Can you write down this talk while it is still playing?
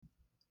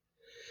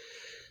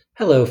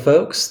Hello,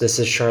 folks. This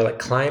is Charlotte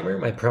Clymer.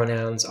 My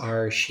pronouns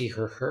are she,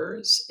 her,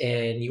 hers,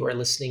 and you are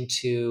listening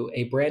to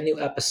a brand new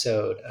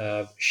episode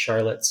of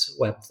Charlotte's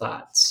Web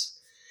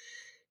Thoughts.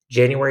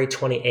 January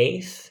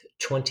 28th,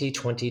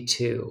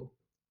 2022.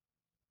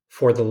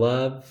 For the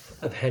Love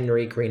of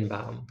Henry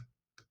Greenbaum.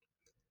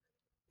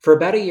 For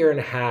about a year and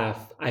a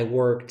half, I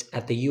worked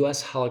at the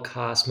U.S.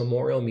 Holocaust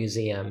Memorial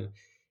Museum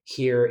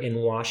here in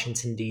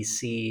Washington,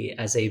 D.C.,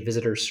 as a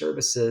visitor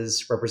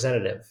services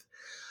representative.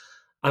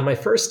 On my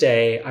first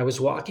day, I was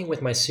walking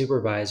with my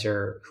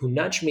supervisor who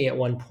nudged me at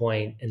one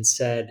point and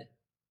said,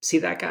 "See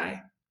that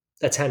guy?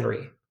 That's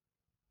Henry.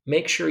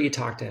 Make sure you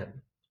talk to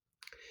him."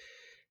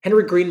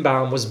 Henry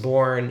Greenbaum was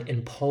born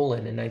in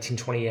Poland in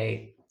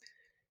 1928.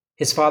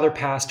 His father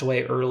passed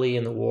away early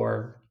in the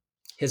war.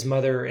 His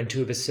mother and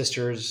two of his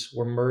sisters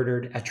were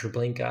murdered at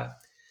Treblinka,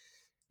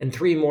 and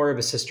three more of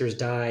his sisters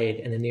died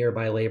in a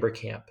nearby labor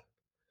camp.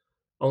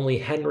 Only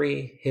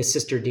Henry, his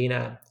sister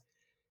Dina,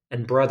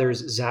 and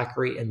brothers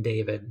Zachary and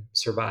David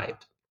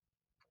survived.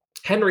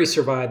 Henry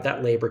survived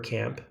that labor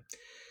camp,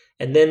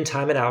 and then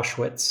time at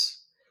Auschwitz,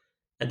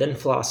 and then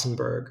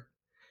Flossenburg.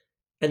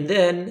 And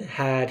then,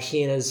 had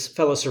he and his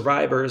fellow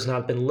survivors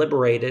not been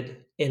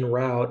liberated en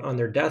route on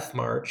their death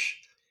march,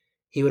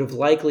 he would have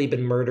likely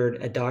been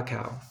murdered at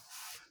Dachau.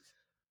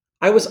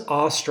 I was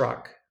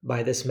awestruck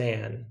by this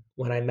man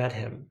when I met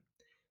him,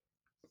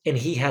 and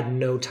he had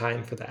no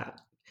time for that.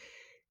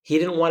 He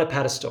didn't want a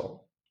pedestal.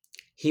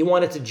 He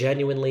wanted to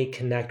genuinely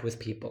connect with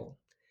people.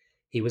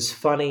 He was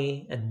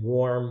funny and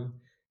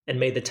warm and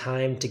made the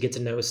time to get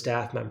to know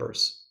staff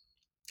members.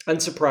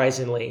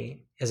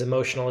 Unsurprisingly, his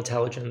emotional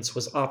intelligence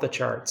was off the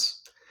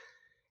charts.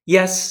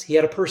 Yes, he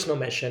had a personal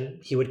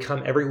mission. He would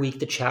come every week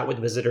to chat with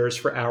visitors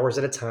for hours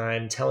at a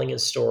time, telling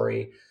his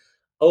story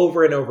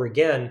over and over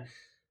again,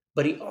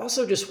 but he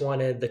also just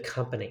wanted the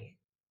company.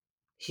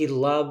 He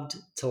loved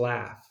to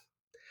laugh.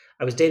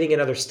 I was dating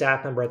another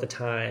staff member at the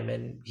time,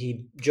 and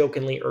he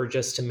jokingly urged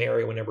us to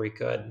marry whenever he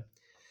could.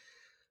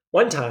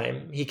 One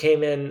time, he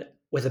came in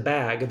with a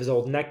bag of his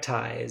old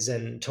neckties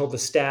and told the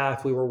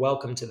staff we were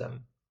welcome to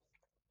them.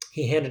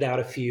 He handed out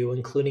a few,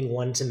 including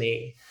one to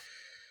me.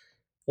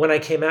 When I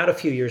came out a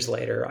few years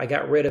later, I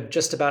got rid of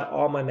just about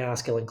all my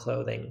masculine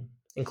clothing,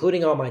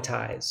 including all my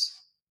ties,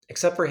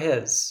 except for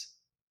his.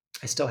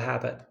 I still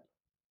have it.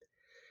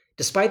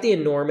 Despite the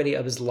enormity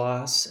of his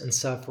loss and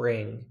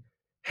suffering,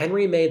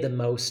 Henry made the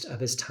most of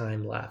his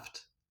time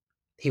left.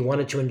 He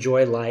wanted to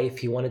enjoy life,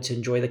 he wanted to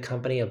enjoy the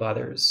company of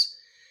others,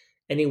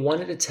 and he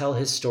wanted to tell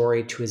his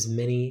story to as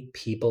many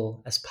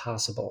people as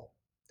possible.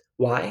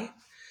 Why?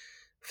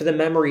 For the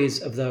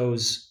memories of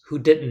those who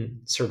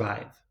didn't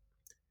survive.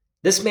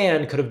 This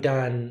man could have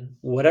done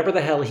whatever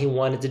the hell he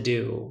wanted to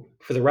do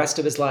for the rest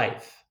of his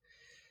life,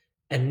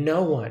 and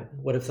no one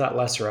would have thought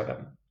lesser of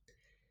him.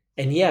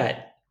 And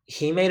yet,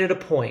 he made it a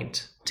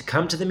point to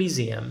come to the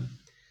museum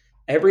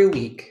every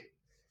week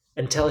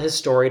and tell his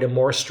story to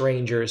more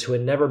strangers who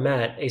had never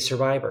met a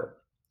survivor.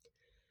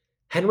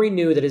 Henry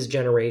knew that his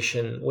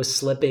generation was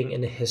slipping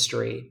into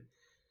history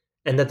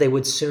and that they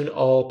would soon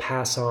all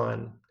pass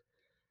on.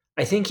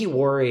 I think he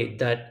worried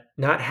that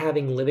not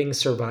having living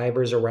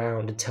survivors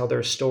around to tell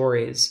their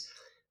stories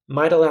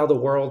might allow the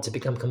world to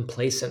become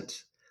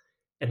complacent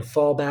and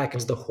fall back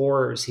into the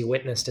horrors he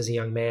witnessed as a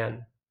young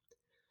man.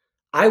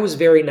 I was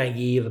very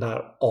naive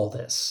about all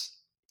this.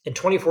 In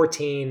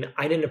 2014,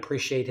 I didn't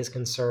appreciate his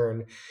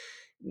concern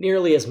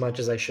nearly as much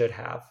as I should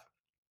have.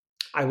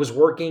 I was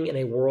working in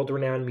a world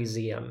renowned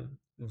museum,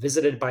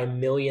 visited by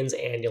millions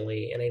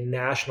annually, in a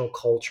national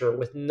culture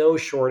with no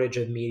shortage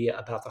of media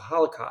about the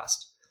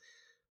Holocaust.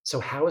 So,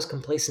 how is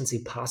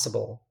complacency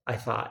possible? I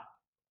thought.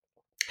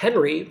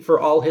 Henry, for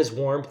all his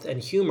warmth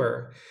and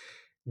humor,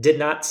 did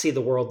not see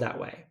the world that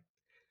way.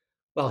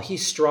 While he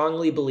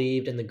strongly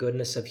believed in the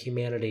goodness of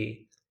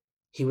humanity,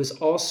 he was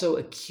also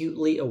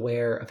acutely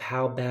aware of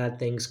how bad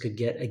things could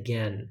get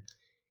again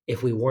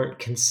if we weren't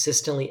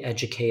consistently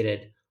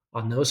educated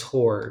on those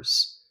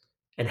horrors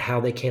and how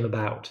they came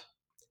about.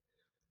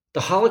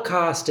 The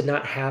Holocaust did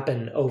not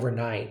happen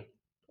overnight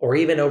or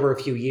even over a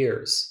few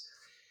years.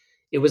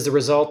 It was the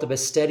result of a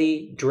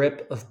steady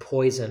drip of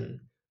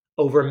poison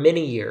over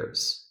many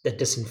years that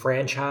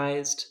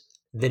disenfranchised,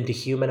 then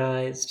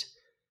dehumanized,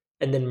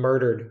 and then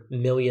murdered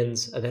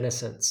millions of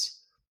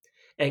innocents.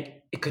 And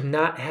it could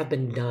not have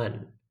been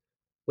done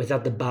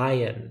without the buy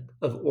in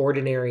of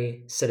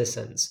ordinary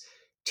citizens: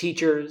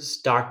 teachers,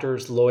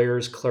 doctors,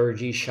 lawyers,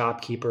 clergy,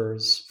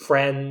 shopkeepers,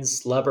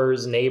 friends,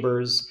 lovers,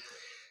 neighbors,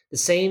 the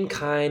same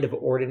kind of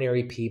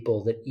ordinary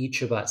people that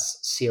each of us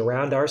see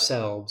around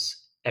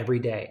ourselves every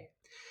day,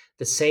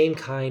 the same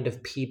kind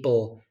of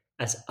people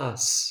as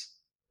us.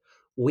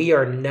 We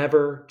are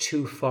never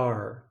too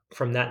far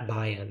from that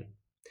buy in.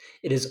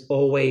 It is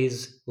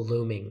always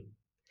looming.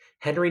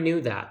 Henry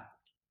knew that.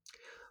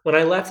 When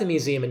I left the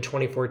museum in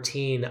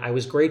 2014, I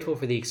was grateful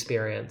for the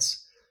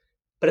experience.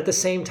 But at the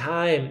same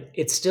time,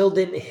 it still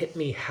didn't hit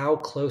me how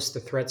close the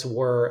threats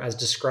were as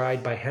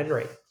described by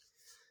Henry.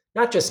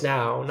 Not just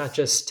now, not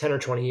just 10 or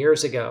 20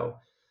 years ago,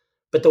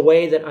 but the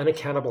way that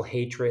unaccountable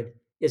hatred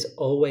is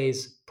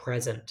always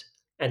present,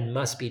 and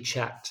must be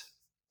checked.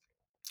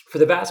 For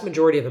the vast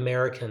majority of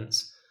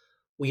Americans,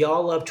 we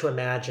all love to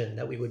imagine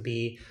that we would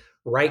be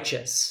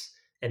righteous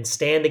and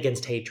stand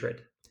against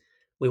hatred.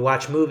 We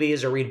watch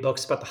movies or read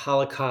books about the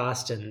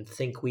Holocaust and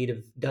think we'd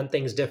have done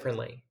things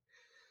differently.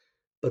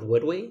 But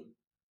would we?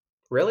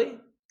 Really?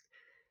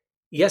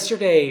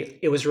 Yesterday,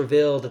 it was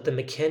revealed that the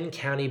McKinn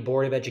County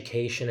Board of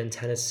Education in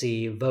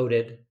Tennessee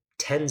voted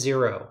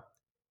 10-0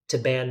 to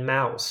ban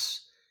Maus,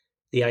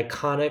 the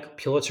iconic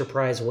Pulitzer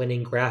Prize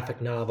winning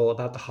graphic novel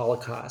about the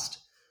Holocaust,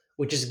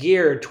 which is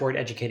geared toward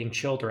educating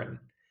children,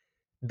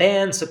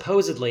 banned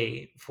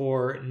supposedly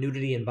for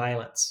nudity and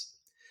violence.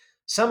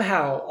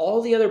 Somehow,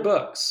 all the other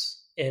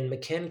books in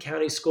McKinn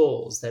County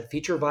schools that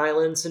feature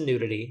violence and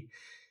nudity,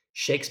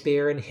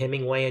 Shakespeare and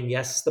Hemingway and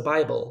yes, the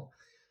Bible,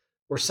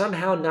 were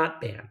somehow not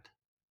banned.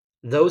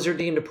 Those are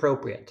deemed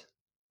appropriate.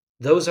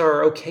 Those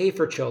are okay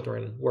for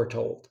children, we're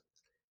told,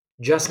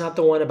 just not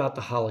the one about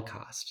the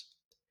Holocaust.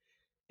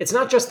 It's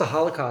not just the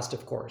Holocaust,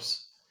 of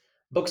course.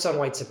 Books on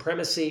white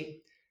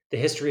supremacy, the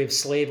history of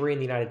slavery in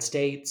the United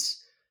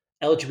States,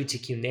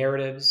 LGBTQ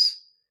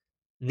narratives,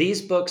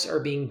 these books are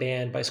being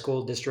banned by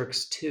school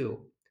districts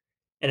too,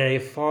 and at a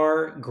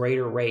far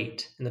greater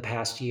rate in the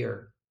past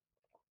year.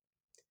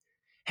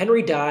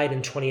 Henry died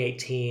in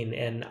 2018,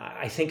 and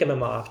I think of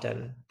him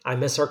often. I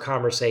miss our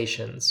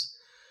conversations.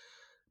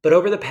 But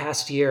over the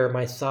past year,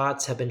 my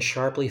thoughts have been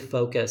sharply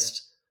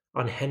focused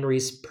on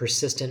Henry's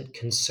persistent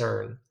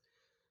concern,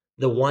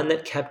 the one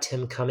that kept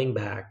him coming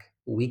back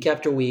week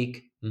after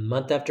week,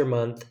 month after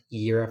month,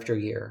 year after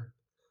year.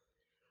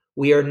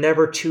 We are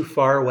never too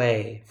far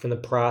away from the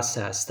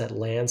process that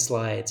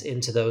landslides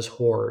into those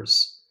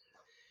horrors.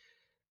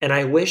 And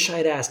I wish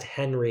I'd asked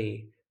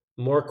Henry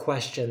more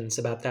questions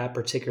about that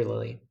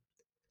particularly.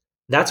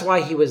 That's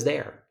why he was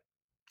there.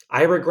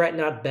 I regret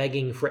not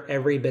begging for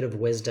every bit of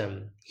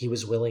wisdom he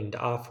was willing to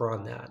offer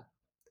on that.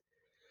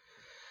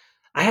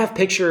 I have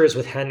pictures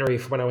with Henry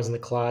from when I was in the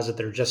closet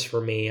that are just for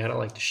me. I don't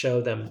like to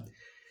show them.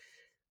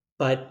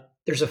 But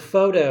there's a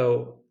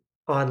photo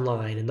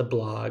online in the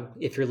blog,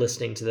 if you're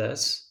listening to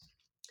this,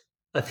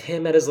 of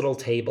him at his little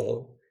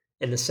table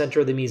in the center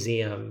of the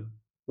museum,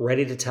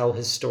 ready to tell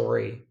his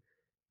story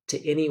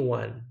to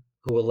anyone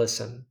who will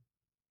listen.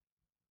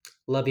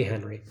 Love you,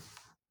 Henry.